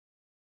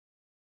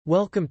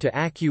Welcome to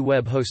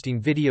AccuWeb Hosting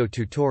video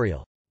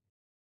tutorial.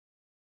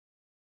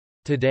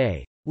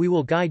 Today, we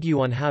will guide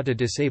you on how to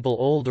disable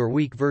old or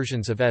weak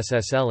versions of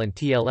SSL and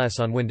TLS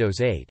on Windows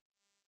 8.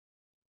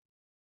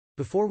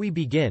 Before we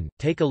begin,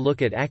 take a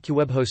look at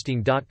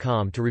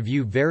AccuWebHosting.com to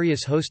review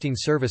various hosting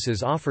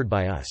services offered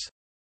by us.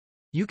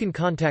 You can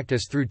contact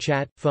us through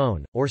chat,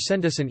 phone, or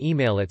send us an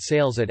email at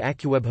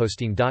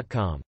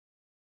sales@AccuWebHosting.com.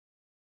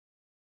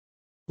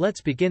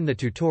 Let's begin the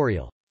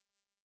tutorial.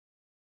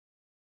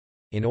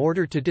 In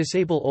order to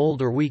disable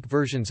old or weak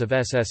versions of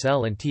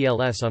SSL and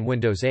TLS on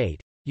Windows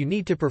 8, you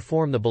need to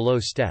perform the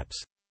below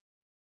steps.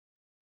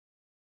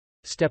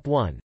 Step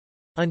 1.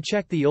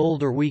 Uncheck the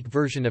old or weak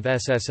version of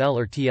SSL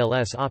or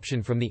TLS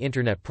option from the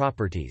Internet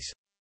Properties.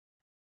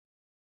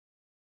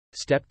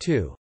 Step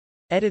 2.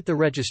 Edit the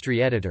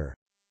registry editor.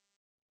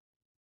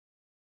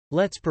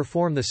 Let's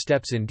perform the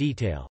steps in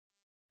detail.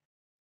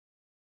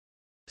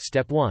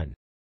 Step 1.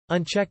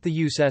 Uncheck the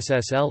Use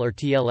SSL or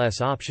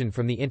TLS option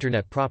from the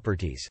Internet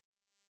Properties.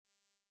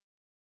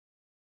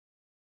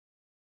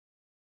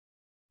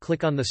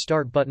 Click on the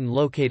Start button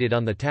located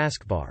on the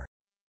taskbar.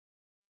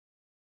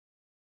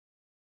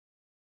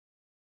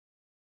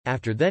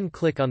 Then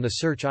click on the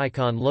search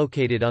icon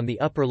located on the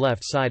upper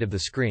left side of the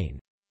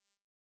screen.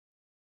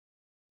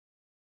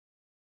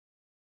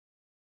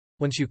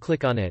 Once you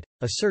click on it,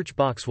 a search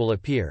box will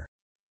appear.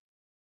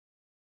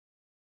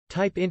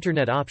 Type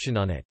Internet option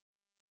on it.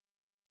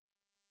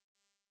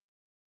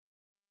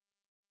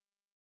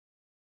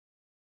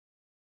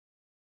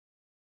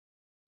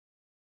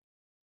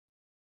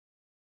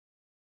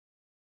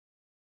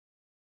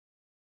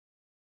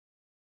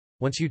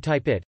 Once you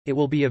type it, it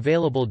will be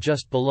available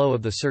just below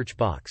of the search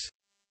box.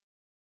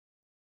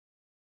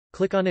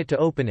 Click on it to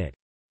open it.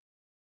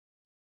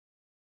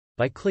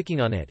 By clicking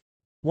on it,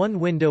 one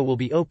window will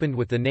be opened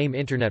with the name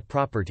Internet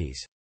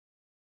Properties.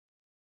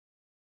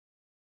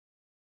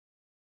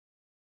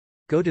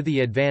 Go to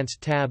the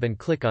Advanced tab and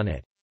click on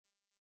it.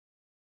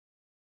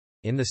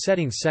 In the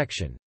Settings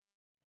section,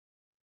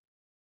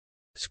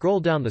 scroll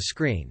down the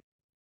screen.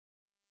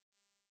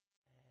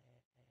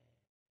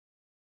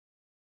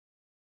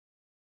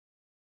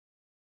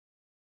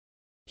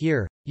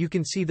 Here, you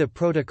can see the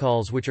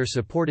protocols which are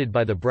supported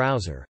by the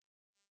browser.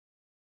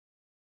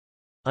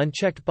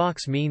 Unchecked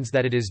box means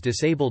that it is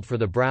disabled for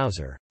the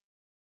browser.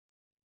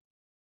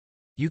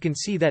 You can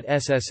see that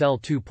SSL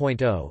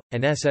 2.0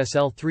 and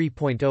SSL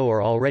 3.0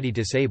 are already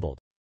disabled.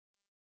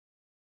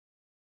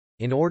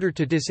 In order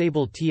to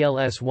disable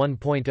TLS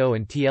 1.0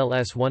 and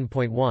TLS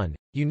 1.1,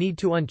 you need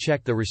to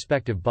uncheck the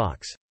respective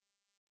box.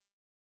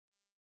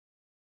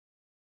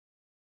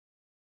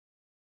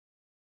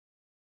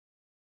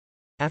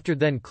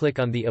 Then click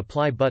on the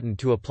Apply button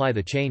to apply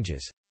the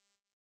changes.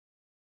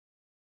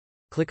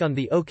 Click on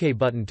the OK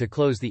button to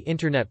close the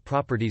Internet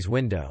Properties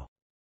window.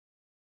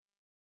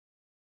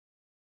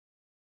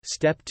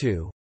 Step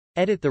 2.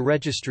 Edit the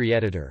registry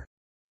editor.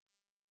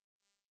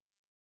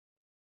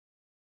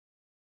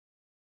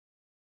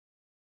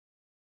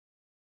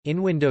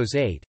 In Windows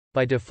 8,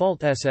 by default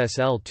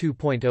SSL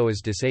 2.0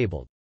 is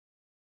disabled.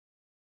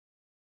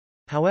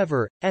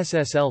 However,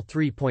 SSL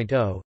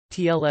 3.0,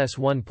 TLS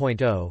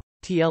 1.0,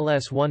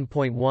 TLS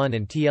 1.1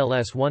 and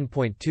TLS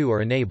 1.2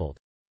 are enabled.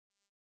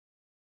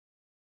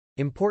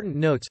 Important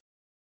notes: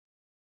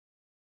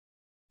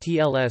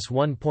 TLS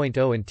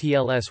 1.0 and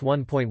TLS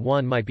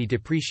 1.1 might be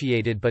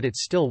depreciated, but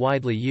it's still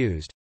widely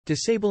used.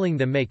 Disabling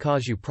them may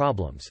cause you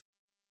problems.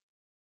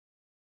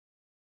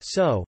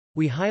 So,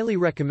 we highly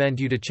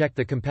recommend you to check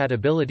the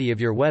compatibility of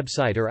your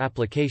website or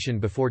application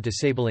before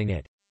disabling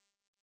it.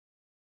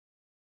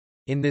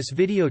 In this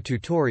video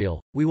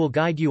tutorial, we will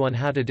guide you on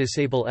how to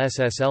disable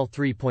SSL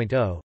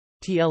 3.0,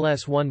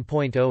 TLS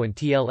 1.0 and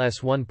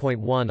TLS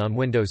 1.1 on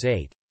Windows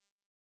 8.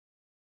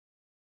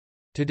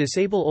 To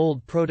disable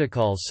old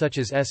protocols such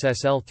as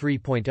SSL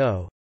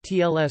 3.0,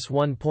 TLS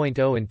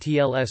 1.0 and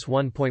TLS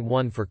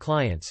 1.1 for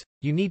clients,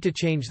 you need to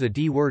change the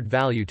D-word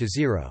value to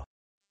 0.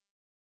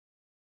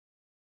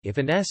 If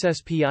an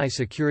SSPI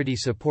security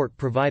support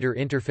provider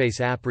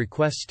interface app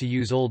requests to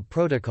use old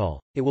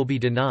protocol, it will be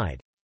denied.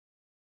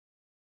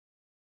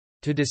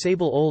 To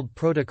disable old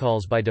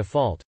protocols by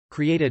default,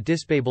 create a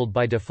disabled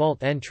by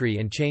default entry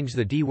and change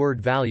the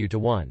D-word value to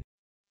 1.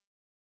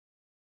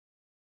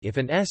 If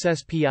an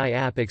SSPI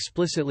app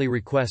explicitly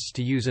requests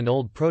to use an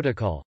old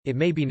protocol, it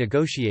may be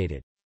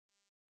negotiated.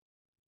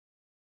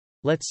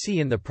 Let's see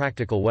in the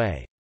practical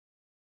way.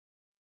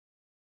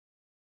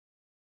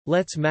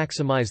 Let's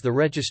maximize the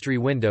registry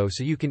window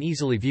so you can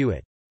easily view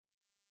it.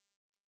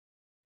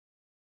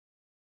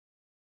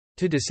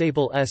 To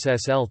disable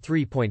SSL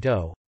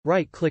 3.0,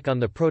 right-click on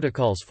the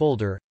Protocols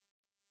folder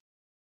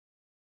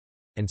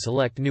and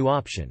select New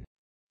option.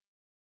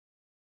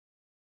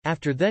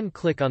 Then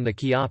click on the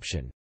Key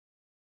option.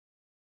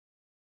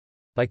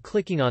 By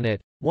clicking on it,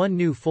 one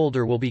new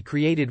folder will be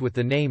created with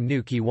the name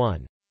New Key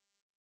 1.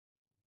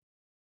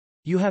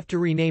 You have to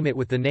rename it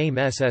with the name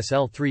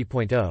SSL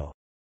 3.0.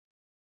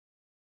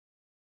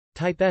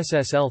 Type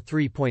SSL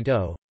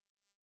 3.0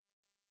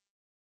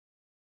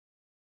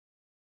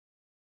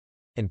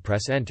 and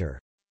press Enter.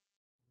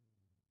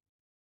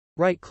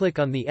 Right-click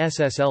on the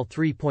SSL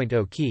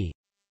 3.0 key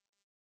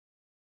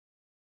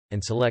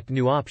and select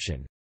New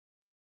option.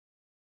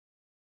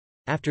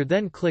 After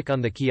then click on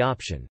the key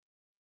option.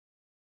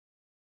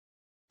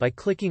 By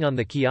clicking on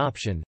the key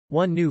option,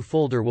 one new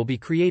folder will be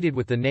created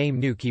with the name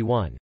New Key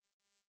 1.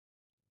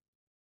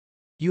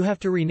 You have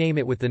to rename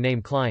it with the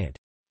name Client.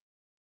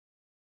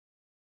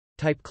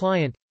 Type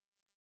Client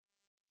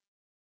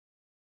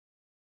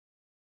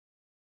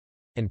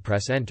and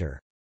press Enter.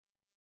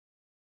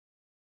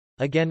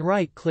 Again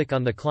right-click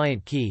on the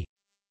Client key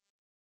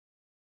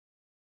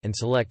and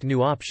select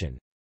New option.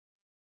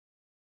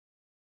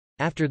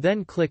 After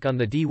then click on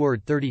the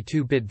DWORD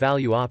 32-bit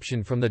value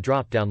option from the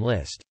drop-down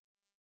list.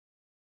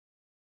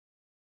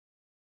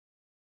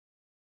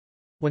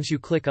 Once you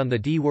click on the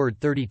DWORD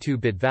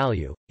 32-bit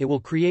value, it will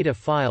create a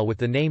file with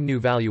the name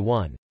New Value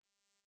 1.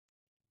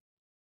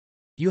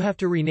 You have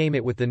to rename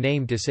it with the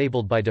name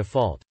Disabled by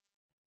default.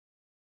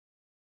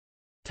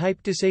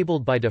 Type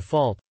Disabled by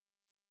default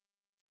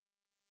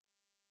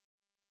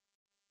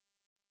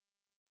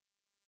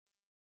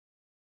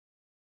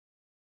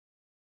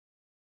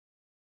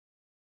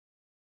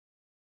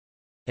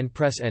and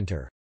press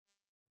Enter.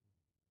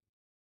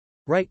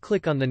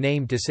 Right-click on the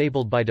name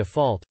Disabled by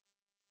default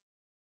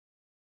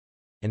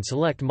and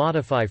select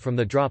Modify from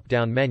the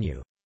drop-down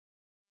menu.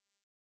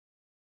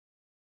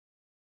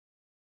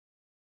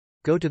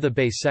 Go to the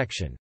Base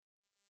section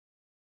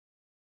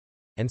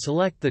and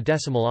select the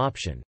decimal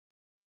option.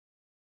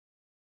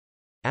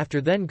 After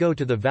then go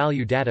to the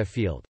Value Data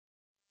field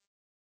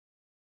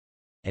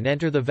and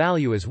enter the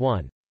value as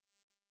 1.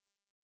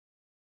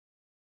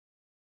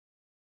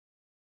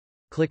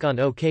 Click on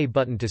OK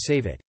button to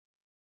save it.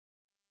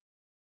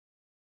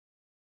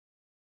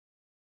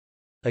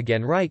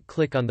 Again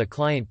right-click on the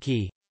Client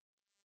key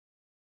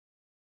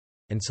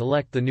and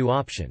select the New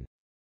option.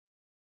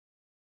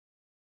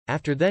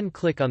 After then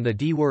click on the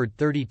DWORD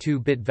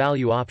 32-bit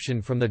value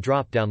option from the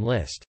drop-down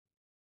list.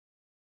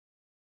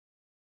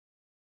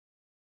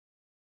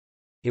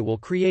 It will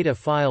create a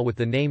file with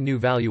the name New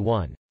Value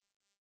 1.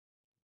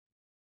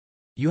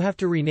 You have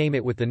to rename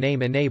it with the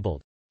name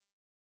Enabled.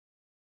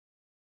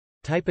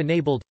 Type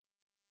Enabled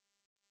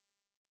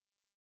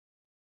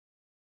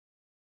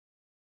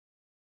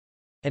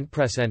and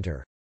press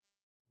Enter.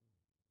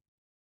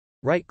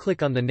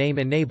 Right-click on the name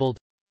Enabled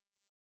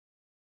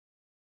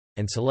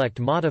and select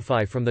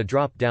Modify from the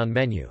drop-down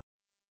menu.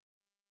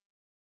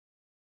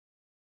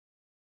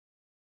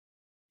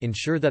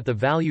 Ensure that the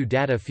Value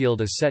Data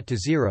field is set to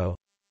 0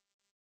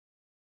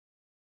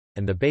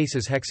 and the base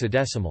is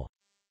hexadecimal.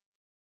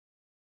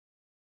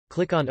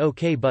 Click on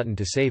OK button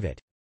to save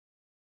it.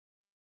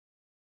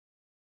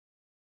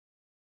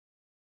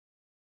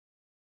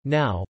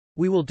 Now,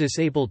 we will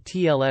disable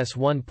TLS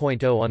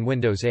 1.0 on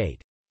Windows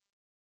 8.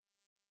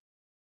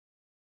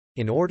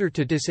 In order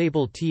to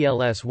disable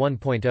TLS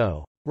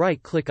 1.0,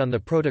 right-click on the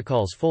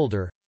Protocols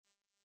folder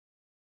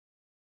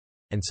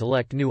and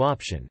select New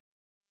option.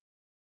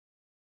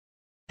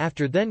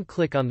 After then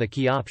click on the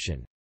key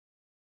option.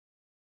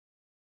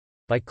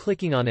 By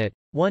clicking on it,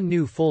 one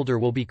new folder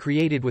will be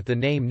created with the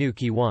name New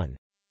Key 1.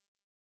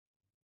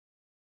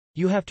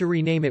 You have to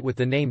rename it with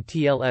the name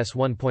TLS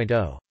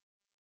 1.0.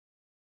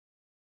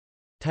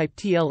 Type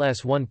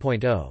TLS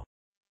 1.0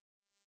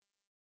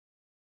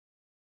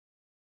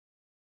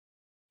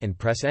 and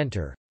press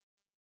Enter.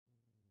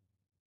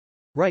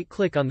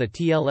 Right-click on the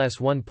TLS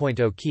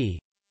 1.0 key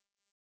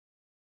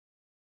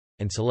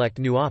and select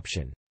New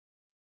option.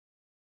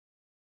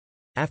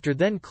 After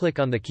then click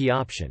on the key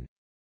option.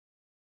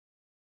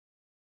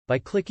 By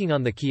clicking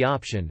on the key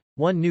option,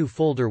 one new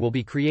folder will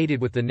be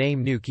created with the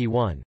name New Key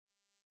 1.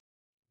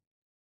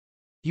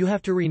 You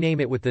have to rename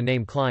it with the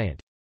name Client.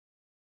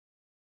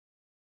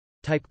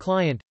 Type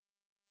Client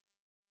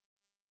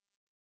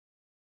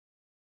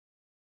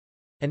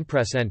and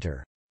press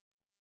Enter.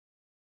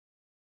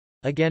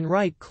 Again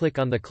right-click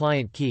on the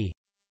Client key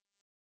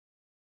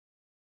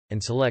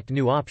and select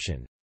New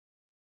option.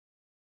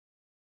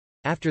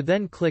 After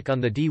then click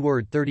on the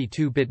DWORD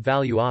 32-bit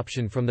value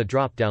option from the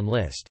drop-down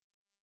list.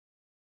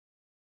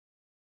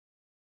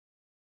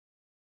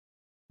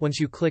 Once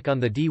you click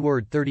on the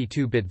DWORD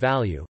 32-bit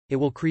value, it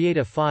will create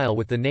a file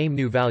with the name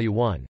New Value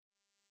 1.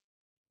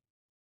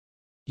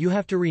 You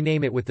have to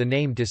rename it with the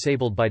name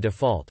Disabled by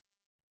default.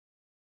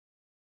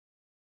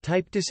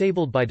 Type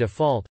Disabled by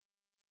default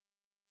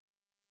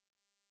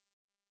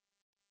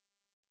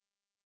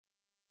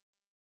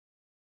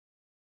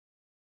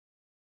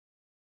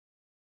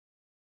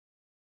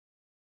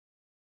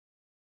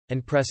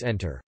and press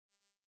Enter.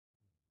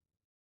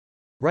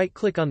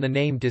 Right-click on the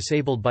name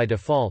Disabled by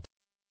default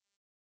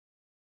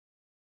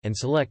and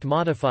select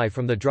Modify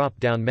from the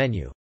drop-down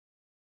menu.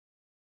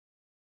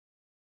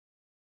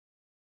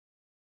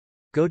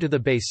 Go to the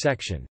Base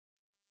section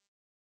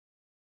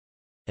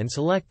and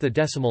select the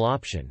decimal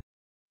option.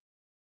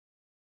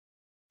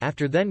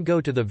 After then go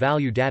to the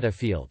Value Data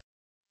field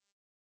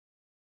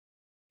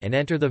and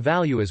enter the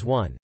value as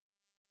 1.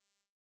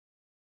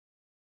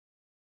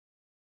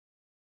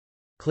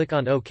 Click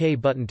on OK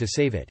button to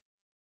save it.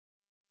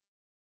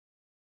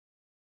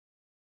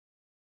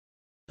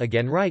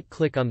 Again,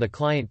 right-click on the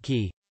client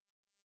key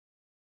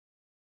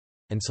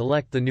and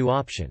select the new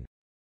option.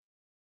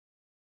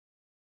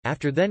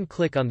 After then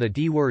click on the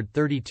DWORD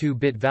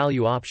 32-bit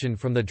value option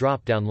from the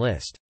drop-down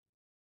list.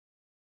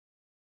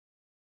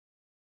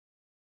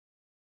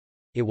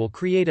 It will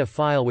create a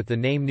file with the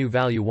name new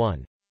value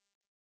 1.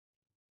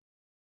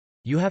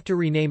 You have to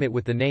rename it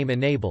with the name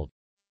enabled.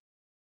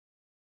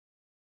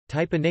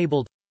 Type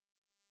enabled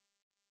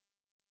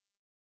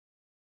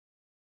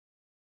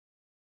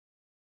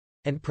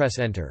and press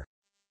enter.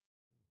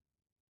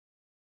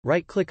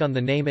 Right-click on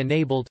the name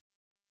enabled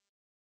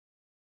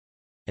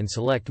and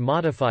select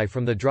Modify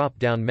from the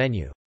drop-down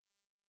menu.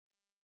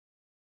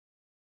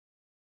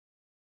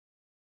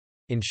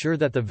 Ensure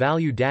that the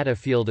value data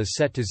field is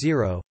set to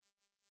 0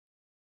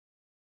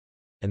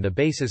 and the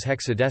base is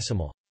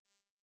hexadecimal.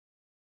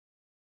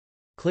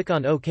 Click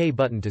on OK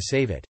button to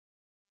save it.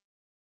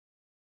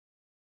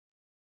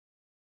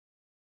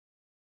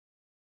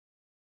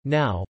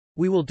 Now,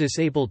 we will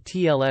disable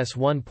TLS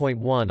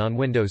 1.1 on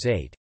Windows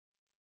 8.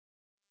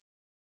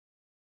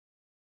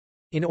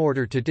 In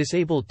order to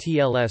disable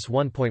TLS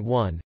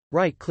 1.1,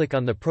 right-click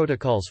on the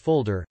Protocols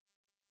folder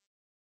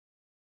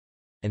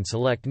and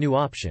select New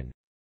option.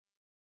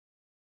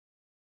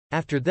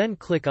 After then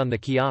click on the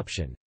key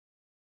option.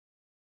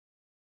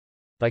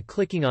 By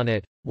clicking on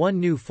it, one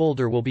new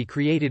folder will be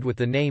created with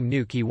the name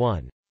New Key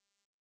 1.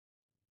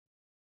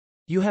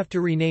 You have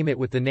to rename it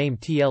with the name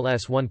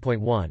TLS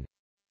 1.1.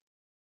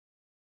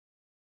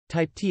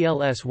 Type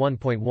TLS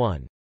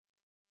 1.1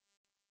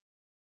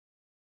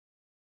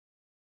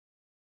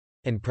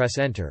 and press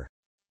enter.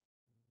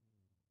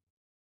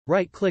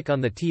 Right-click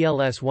on the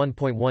TLS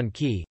 1.1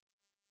 key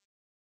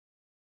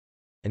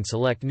and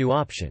select New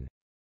option.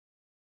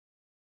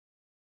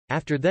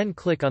 After then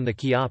click on the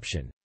key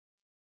option.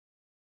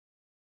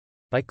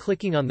 By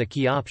clicking on the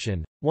key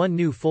option, one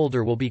new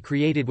folder will be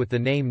created with the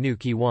name New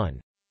Key 1.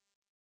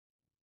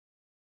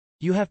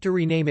 You have to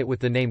rename it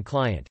with the name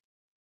Client.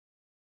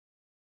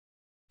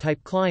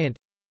 Type Client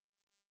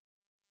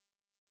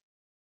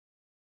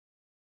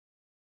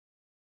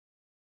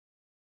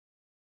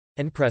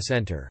and press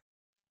enter.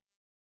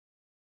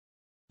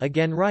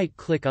 Again,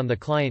 right-click on the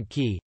client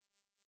key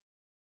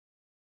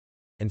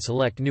and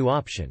select New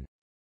option.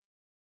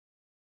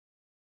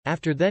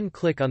 After then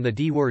click on the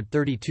DWORD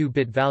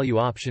 32-bit value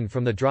option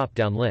from the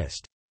drop-down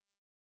list.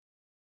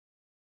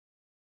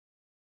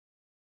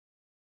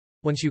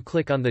 Once you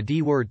click on the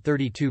DWORD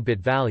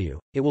 32-bit value,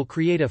 it will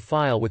create a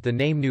file with the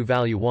name new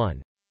value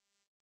 1.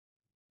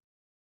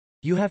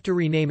 You have to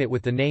rename it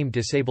with the name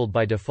Disabled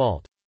by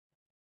default.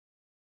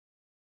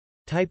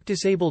 Type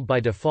Disabled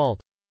by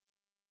default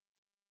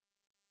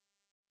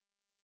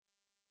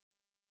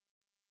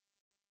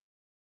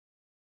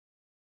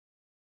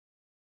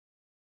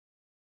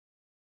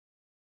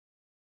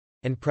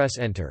and press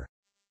enter.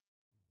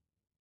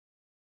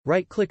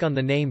 Right-click on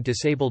the name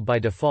Disabled by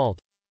default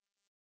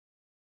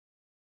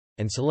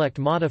and select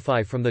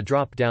Modify from the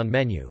drop-down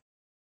menu.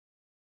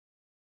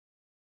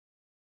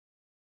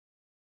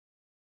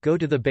 Go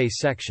to the base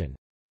section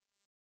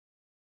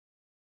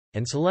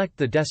and select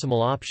the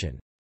decimal option.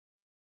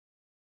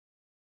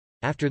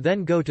 After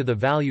then go to the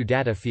value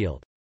data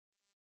field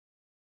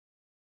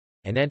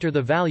and enter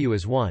the value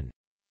as 1.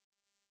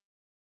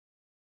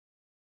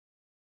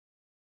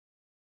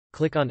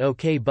 Click on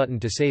OK button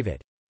to save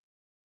it.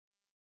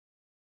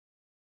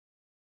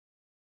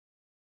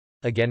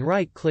 Again,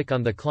 right-click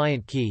on the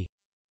client key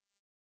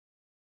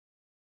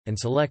and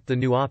select the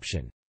new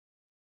option.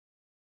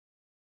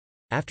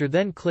 After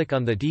then click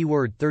on the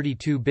DWORD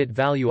 32-bit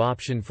value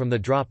option from the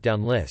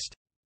drop-down list.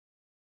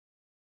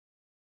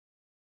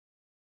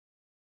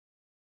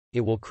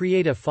 It will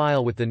create a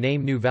file with the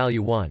name new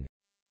value 1.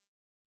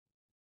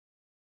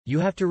 You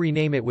have to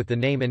rename it with the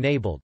name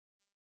enabled.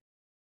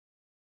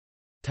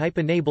 Type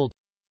enabled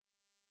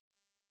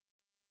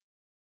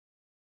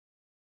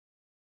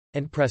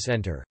and press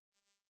enter.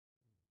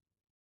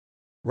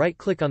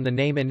 Right-click on the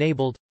name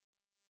enabled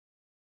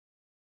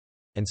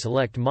and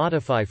select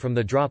Modify from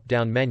the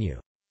drop-down menu.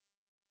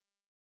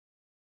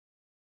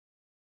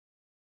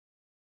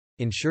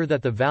 Ensure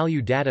that the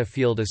value data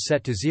field is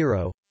set to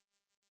 0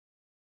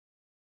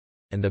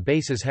 and the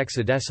base is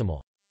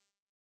hexadecimal.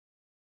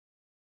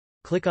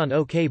 Click on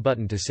OK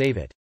button to save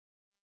it.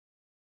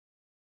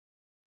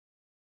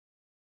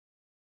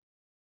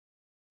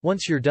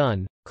 Once you're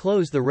done,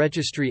 close the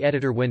Registry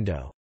Editor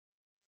window.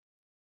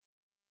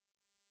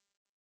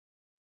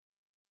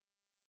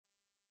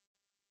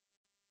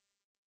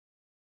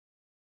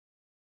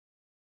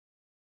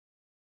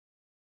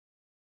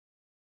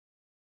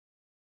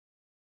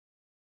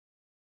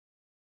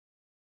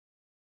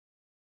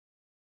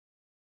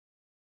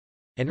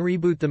 And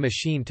reboot the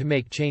machine to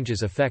make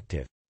changes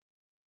effective.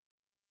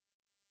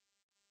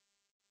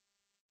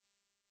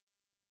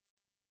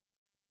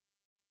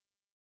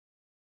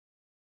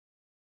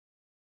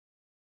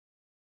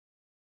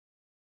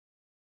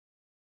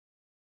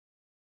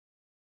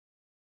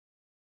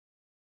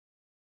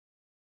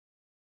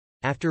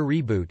 After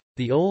reboot,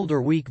 the old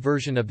or weak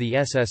version of the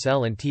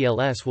SSL and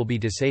TLS will be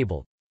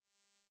disabled.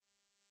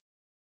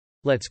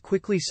 Let's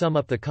quickly sum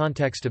up the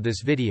context of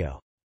this video.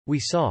 We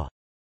saw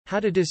how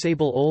to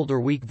disable old or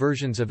weak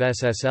versions of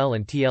SSL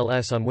and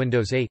TLS on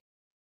Windows 8.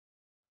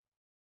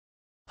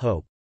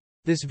 Hope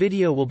this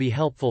video will be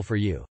helpful for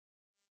you.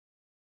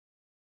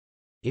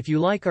 If you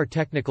like our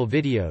technical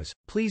videos,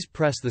 please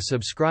press the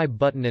subscribe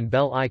button and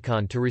bell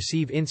icon to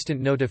receive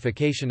instant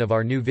notification of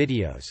our new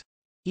videos.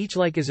 Each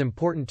like is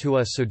important to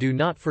us, so do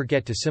not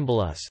forget to symbol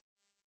us.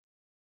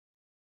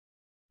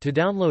 To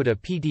download a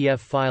PDF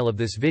file of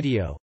this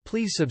video,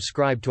 please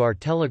subscribe to our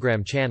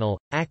Telegram channel,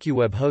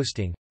 AccuWeb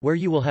Hosting, where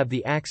you will have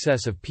the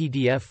access of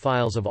PDF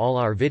files of all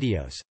our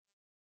videos.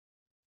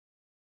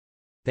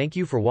 Thank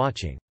you for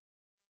watching.